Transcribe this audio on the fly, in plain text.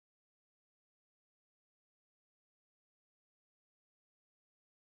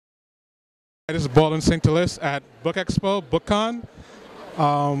This is Baldwin St. at Book Expo, BookCon.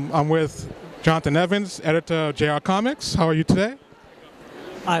 I'm with Jonathan Evans, editor of JR Comics. How are you today?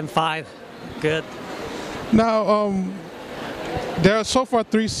 I'm fine. Good. Now, there are so far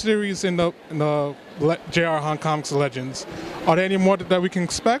 3 series in the JR Hong Comics Legends. Are there any more that we can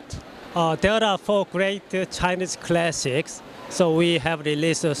expect? There are 4 great Chinese classics. So we have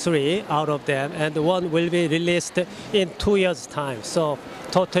released 3 out of them, and 1 will be released in 2 years' time. So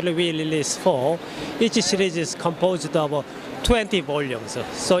totally we release 4. Each series is composed of 20 volumes.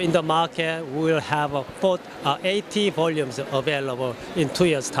 So in the market, we will have 80 volumes available in 2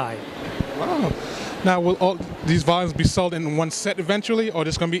 years' time. Wow. Now, will all these volumes be sold in one set eventually, or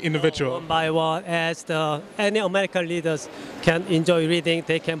just going to be individual? One by one, as any American readers can enjoy reading,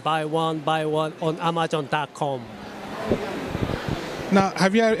 they can buy one by one on Amazon.com. Now,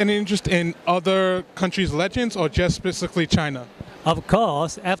 have you had any interest in other countries' legends, or just specifically China? Of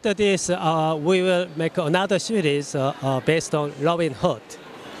course, after this, we will make another series based on Robin Hood.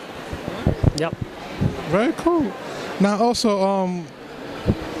 Yep. Very cool. Now, also,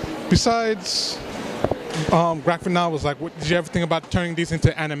 besides graphic novels, did you ever think about turning these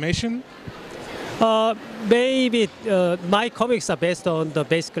into animation? Maybe my comics are based on the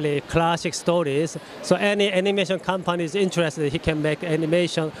basically classic stories. So any animation company is interested, he can make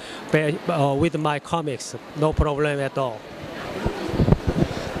animation with my comics. No problem at all.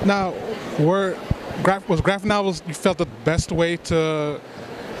 Now, was graphic novels you felt the best way to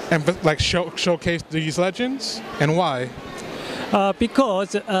showcase these legends, and why?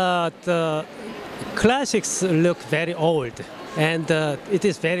 Because the classics look very old, and it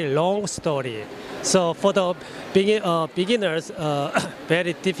is very long story. So for the beginners,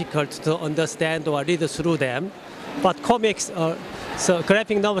 very difficult to understand or read through them. But comics, so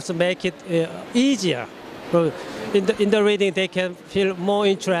graphic novels make it easier. In the reading, they can feel more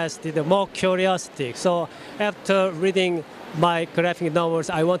interested, more curiosity. So after reading my graphic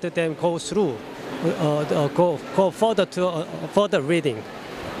novels, I wanted them go through, go further to further reading.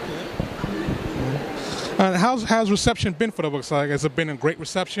 And how's reception been for the books? Has it been a great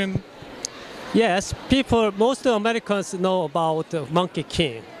reception? Yes, most Americans know about Monkey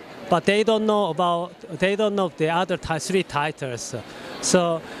King, but they don't know the other 3 titles.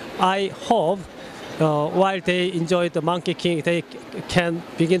 So I hope while they enjoy the Monkey King, they can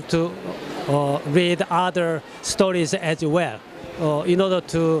begin to read other stories as well, in order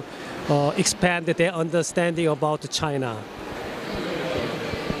to expand their understanding about China.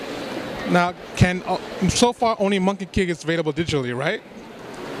 Now, so far only Monkey King is available digitally, right?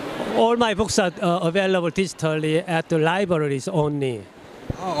 All my books are available digitally at the libraries only.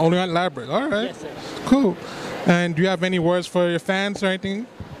 Oh, only at libraries. All right. Yes, sir. Cool. And do you have any words for your fans or anything?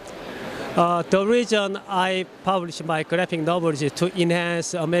 The reason I publish my graphic novels is to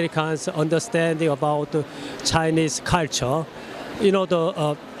enhance Americans' understanding about Chinese culture. You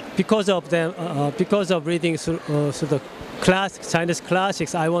know, because of reading through the Chinese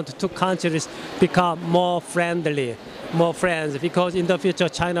classics, I want 2 countries become more friendly, more friends. Because in the future,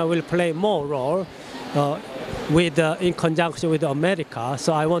 China will play more role in conjunction with America.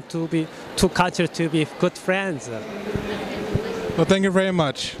 So I want 2 countries to be good friends. Well, thank you very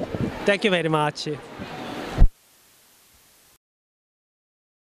much. Thank you very much.